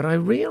clumsy, but I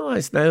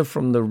realise now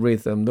from the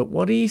rhythm that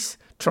what he's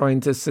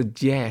trying to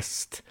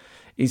suggest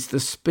is the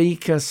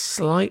speaker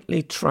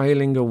slightly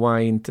trailing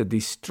away into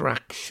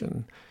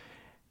distraction.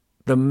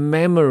 The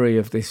memory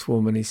of this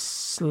woman is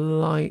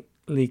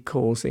slightly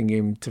causing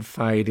him to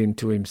fade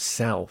into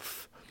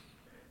himself.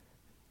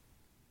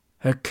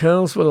 Her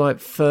curls were like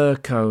fir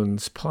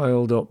cones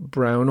piled up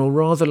brown, or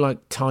rather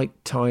like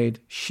tight-tied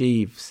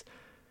sheaves.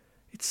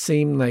 It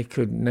seemed they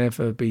could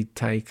never be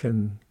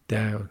taken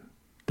down ...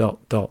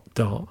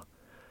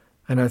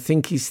 And I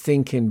think he's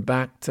thinking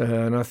back to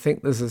her, and I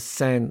think there's a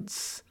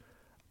sense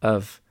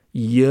of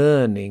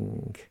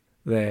yearning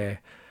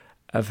there,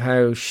 of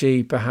how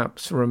she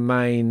perhaps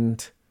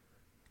remained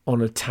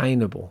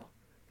unattainable.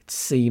 It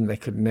seemed they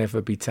could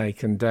never be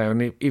taken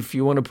down. If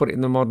you want to put it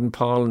in the modern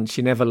parlance,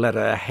 she never let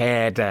her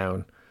hair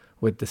down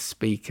with the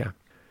speaker.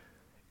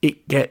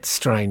 It gets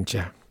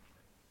stranger.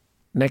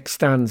 Next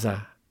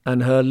stanza.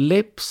 And her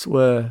lips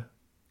were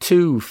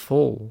too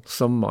full,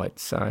 some might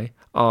say.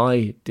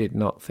 I did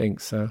not think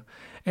so.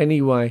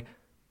 Anyway,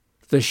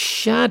 the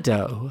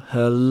shadow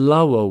her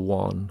lower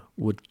one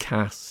would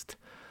cast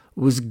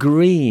was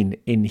green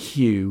in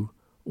hue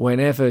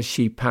whenever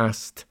she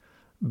passed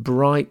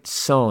bright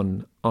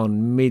sun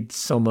on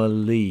midsummer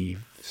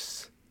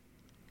leaves.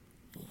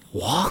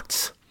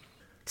 What?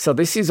 So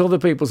this is other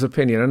people's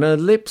opinion. And her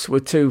lips were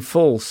too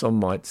full, some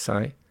might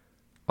say.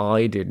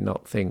 I did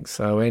not think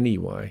so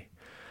anyway.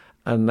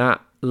 And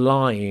that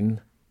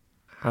line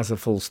has a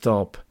full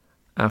stop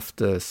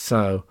after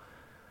so.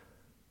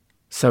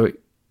 So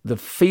the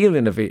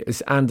feeling of it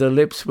is, and her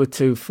lips were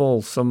too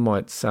full, some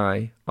might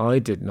say. I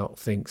did not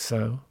think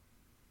so.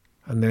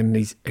 And then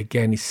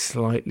he's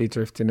slightly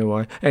drifting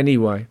away.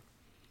 Anyway,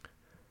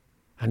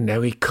 and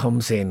now he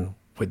comes in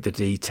with the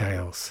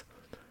details.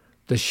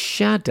 The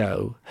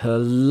shadow, her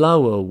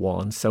lower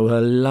one, so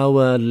her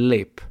lower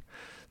lip,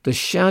 the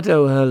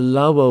shadow her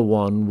lower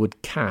one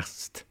would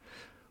cast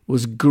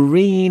was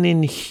green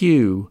in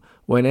hue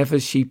whenever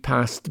she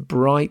passed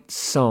bright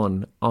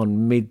sun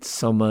on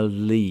midsummer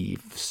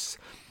leaves.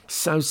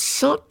 So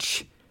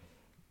such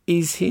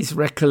is his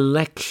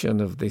recollection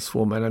of this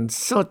woman, and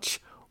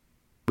such,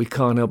 we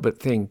can't help but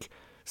think,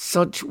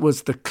 such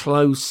was the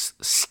close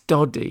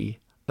study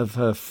of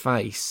her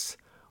face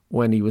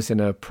when he was in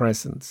her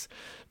presence,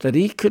 that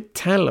he could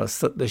tell us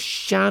that the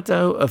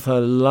shadow of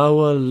her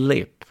lower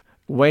lip,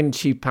 when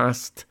she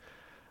passed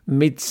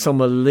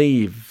midsummer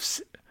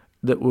leaves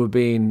that were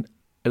being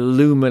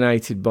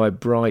illuminated by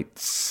bright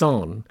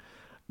sun,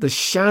 the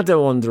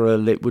shadow under her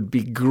lip would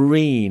be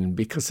green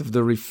because of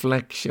the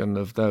reflection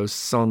of those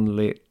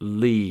sunlit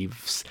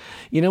leaves.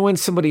 You know when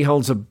somebody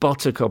holds a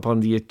buttercup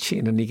under your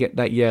chin and you get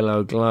that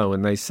yellow glow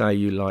and they say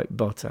you like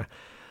butter?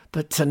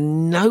 But to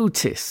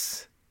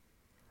notice,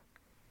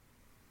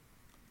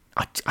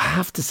 I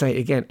have to say it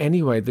again,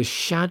 anyway, the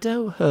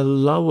shadow her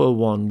lower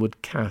one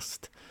would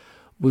cast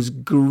was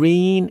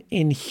green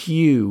in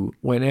hue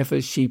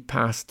whenever she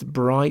passed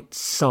bright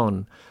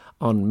sun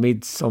on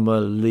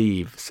midsummer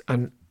leaves.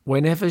 And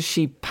whenever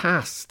she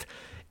passed,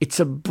 it's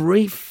a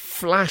brief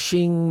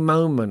flashing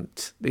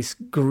moment, this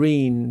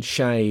green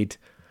shade,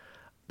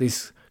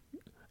 this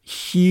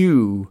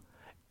hue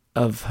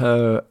of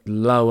her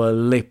lower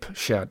lip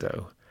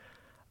shadow.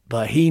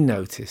 But he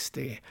noticed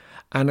it.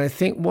 And I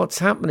think what's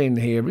happening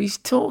here, he's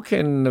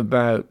talking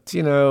about,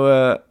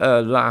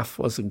 her laugh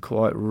wasn't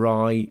quite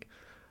right,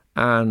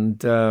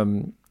 and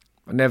I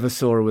never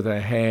saw her with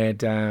her hair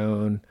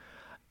down.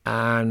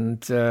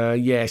 And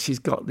she's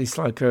got this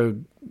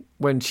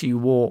when she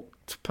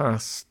walked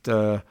past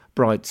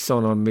bright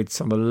sun on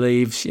midsummer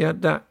leaves, she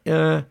had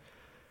that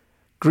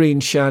green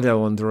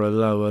shadow under her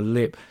lower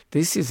lip.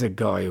 This is a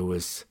guy who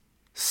was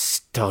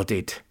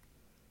studied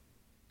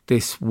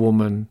this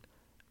woman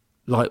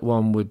like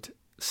one would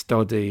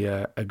study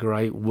a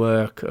great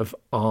work of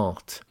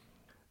art.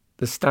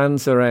 The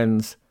stanza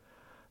ends,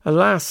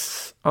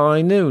 "Alas,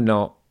 I knew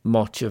not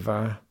much of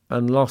her,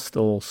 and lost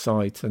all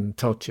sight and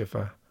touch of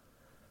her."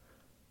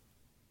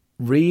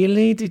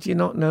 Really? Did you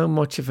not know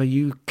much of her?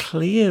 You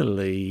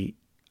clearly,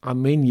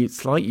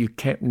 it's like you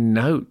kept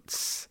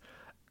notes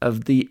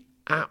of the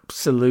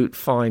absolute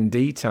fine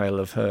detail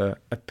of her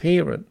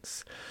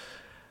appearance.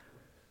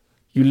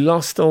 You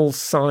lost all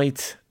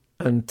sight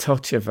and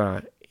touch of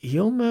her. He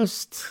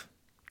almost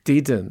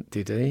didn't,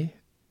 did he?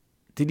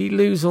 Did he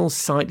lose all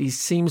sight? He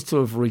seems to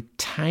have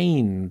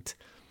retained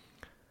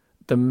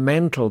the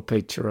mental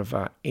picture of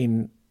her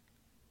in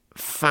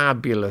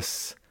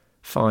fabulous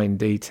fine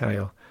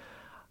detail.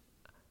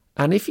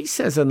 And if he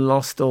says, "and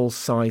lost all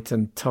sight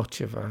and touch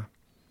of her,"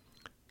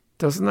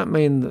 doesn't that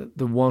mean that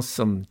there was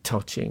some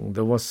touching,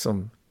 there was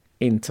some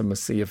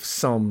intimacy of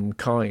some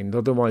kind?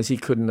 Otherwise he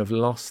couldn't have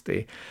lost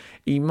it.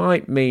 He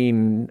might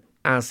mean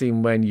as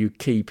in when you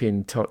keep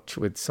in touch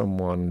with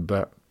someone,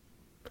 but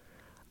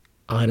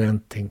I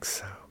don't think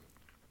so.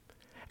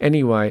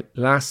 Anyway,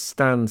 last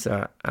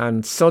stanza,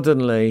 and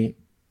suddenly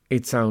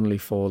it's only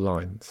 4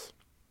 lines.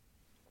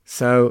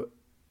 So,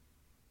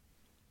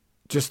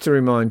 just to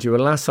remind you,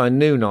 "Alas, I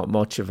knew not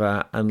much of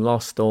her, and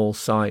lost all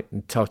sight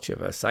and touch of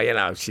her." So,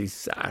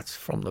 that's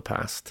from the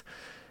past.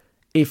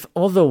 "If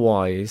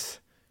otherwise,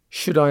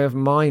 should I have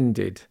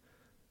minded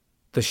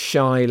the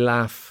shy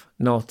laugh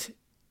not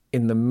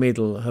in the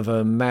middle of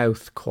her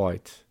mouth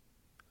quite?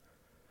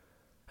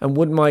 And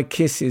would my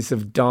kisses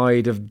have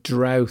died of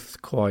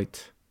drouth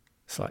quite?"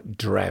 It's like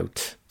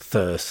drought,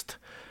 thirst.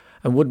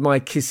 "And would my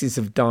kisses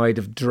have died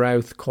of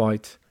drouth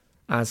quite,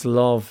 as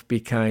love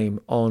became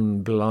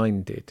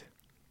unblinded?"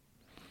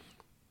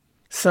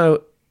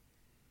 So,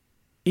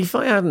 if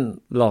I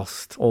hadn't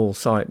lost all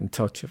sight and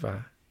touch of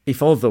her,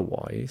 if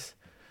otherwise,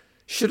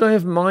 should I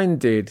have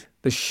minded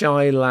the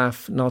shy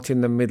laugh not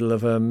in the middle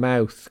of her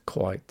mouth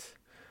quite?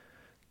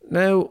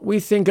 Now, we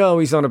think,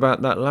 he's on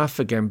about that laugh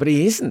again, but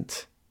he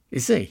isn't,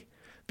 is he?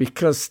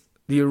 Because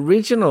the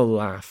original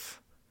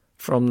laugh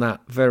from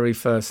that very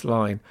first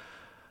line,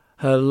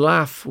 her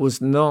laugh was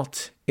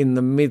not in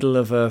the middle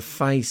of her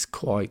face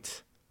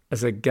quite,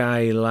 as a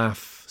gay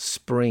laugh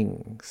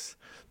springs.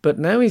 But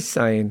now he's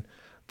saying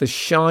the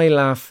shy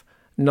laugh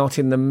not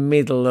in the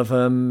middle of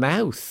her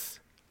mouth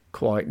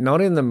quite,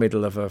 not in the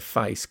middle of her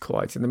face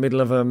quite, in the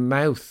middle of her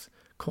mouth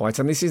quite.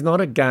 And this is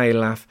not a gay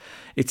laugh,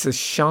 it's a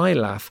shy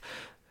laugh.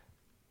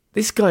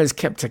 This guy has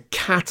kept a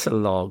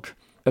catalogue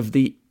of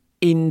the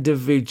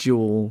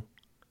individual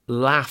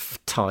laugh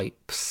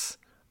types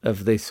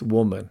of this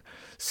woman.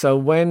 So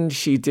when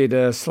she did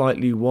a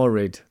slightly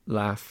worried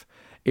laugh,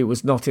 it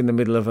was not in the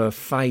middle of her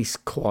face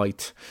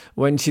quite.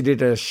 When she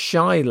did a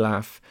shy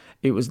laugh,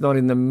 it was not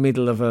in the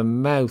middle of her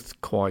mouth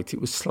quite.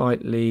 It was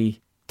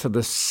slightly to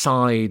the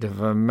side of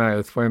her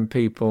mouth. When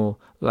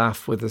people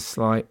laugh with a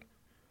slight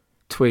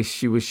twist,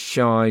 she was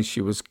shy,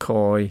 she was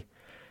coy.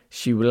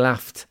 She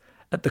laughed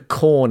at the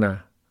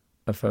corner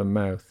of her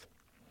mouth.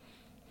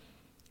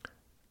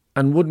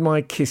 "And would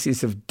my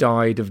kisses have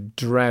died of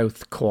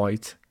drouth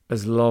quite,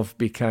 as love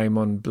became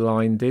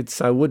unblinded?"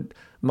 So would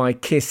my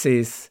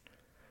kisses,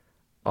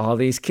 are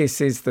these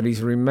kisses that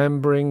he's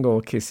remembering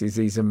or kisses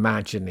he's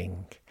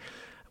imagining?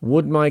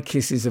 Would my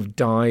kisses have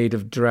died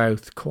of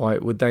drouth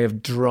quite? Would they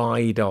have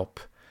dried up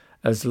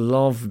as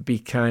love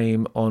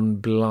became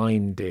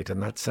unblinded?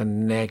 And that's a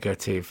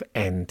negative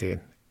ending,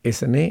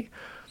 isn't it?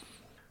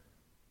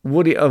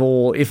 Would it have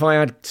all, if I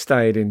had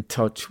stayed in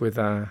touch with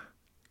her,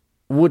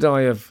 would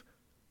I have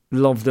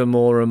loved her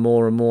more and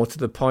more and more, to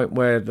the point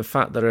where the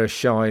fact that her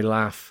shy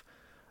laugh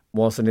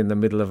wasn't in the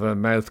middle of her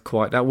mouth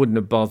quite, that wouldn't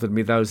have bothered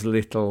me, those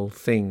little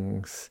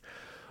things?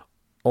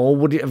 Or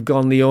would it have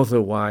gone the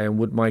other way, and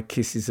would my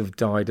kisses have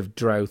died of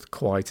drouth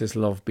quite, as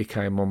love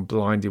became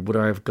unblinded? Would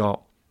I have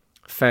got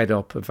fed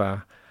up of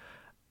her?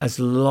 As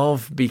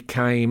love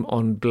became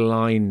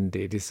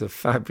unblinded is a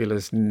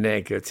fabulous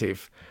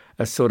negative,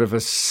 a sort of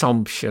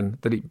assumption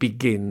that it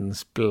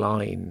begins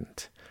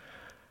blind.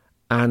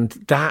 And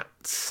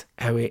that's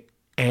how it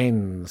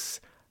ends,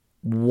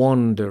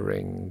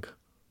 wondering,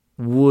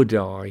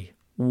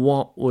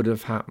 what would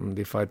have happened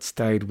if I'd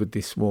stayed with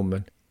this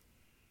woman?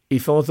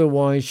 If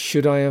otherwise,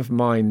 should I have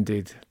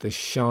minded the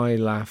shy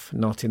laugh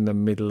not in the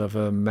middle of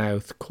her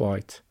mouth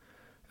quite?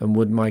 And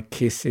would my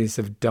kisses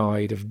have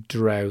died of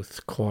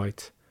drouth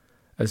quite,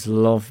 as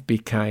love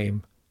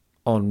became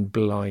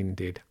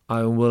unblinded?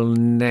 I will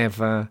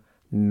never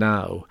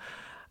know.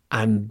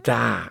 And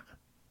that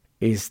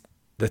is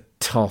the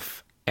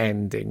tough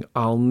ending.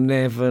 I'll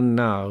never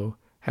know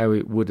how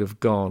it would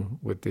have gone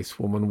with this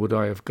woman. Would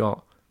I have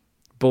got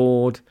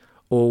bored,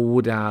 or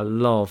would our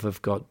love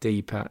have got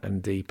deeper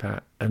and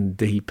deeper and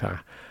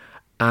deeper?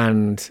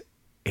 And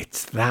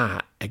it's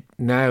that.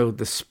 Now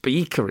the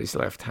speaker is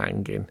left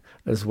hanging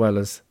as well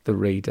as the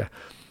reader.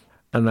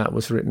 And that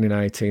was written in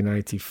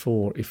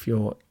 1884, if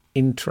you're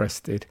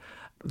interested.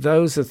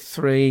 Those are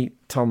 3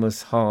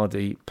 Thomas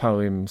Hardy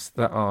poems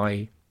that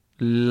I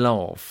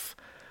love.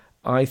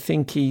 I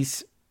think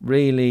he's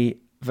really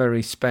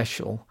very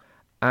special.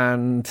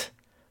 and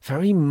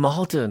very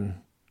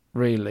modern,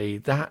 really.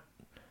 That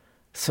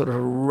sort of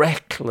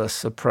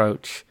reckless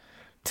approach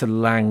to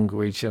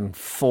language and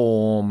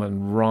form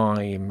and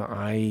rhyme.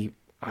 I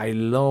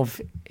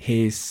love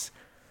his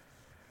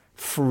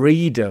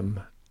freedom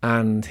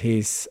and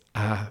his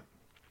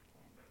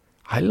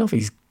I love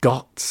his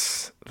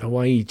guts, the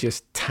way he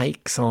just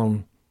takes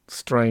on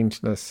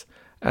strangeness,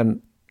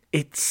 and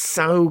it's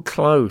so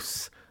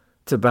close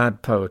to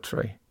bad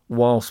poetry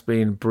whilst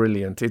being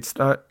brilliant. It's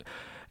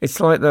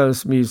like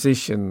those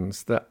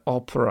musicians that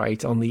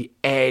operate on the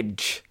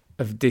edge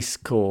of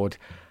discord,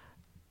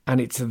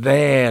 and it's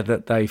there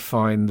that they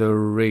find the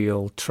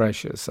real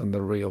treasures and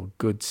the real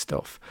good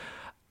stuff.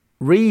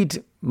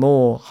 Read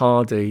more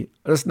Hardy.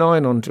 There's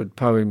 900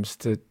 poems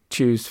to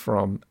choose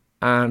from,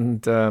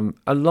 and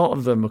a lot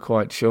of them are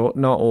quite short,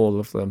 not all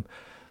of them.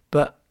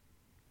 But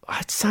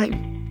I'd say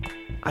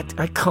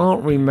I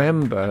can't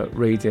remember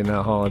reading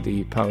a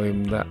Hardy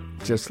poem that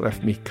just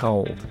left me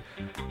cold.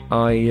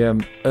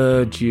 I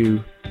urge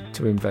you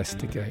to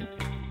investigate.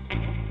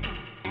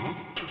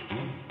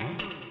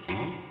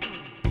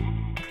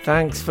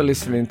 Thanks for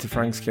listening to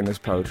Frank Skinner's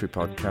Poetry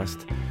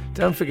Podcast.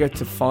 Don't forget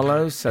to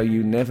follow so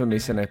you never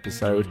miss an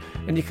episode,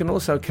 and you can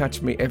also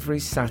catch me every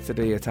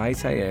Saturday at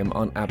 8 a.m.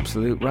 on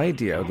Absolute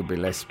Radio. There'll be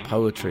less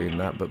poetry in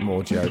that, but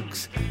more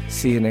jokes.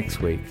 See you next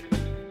week.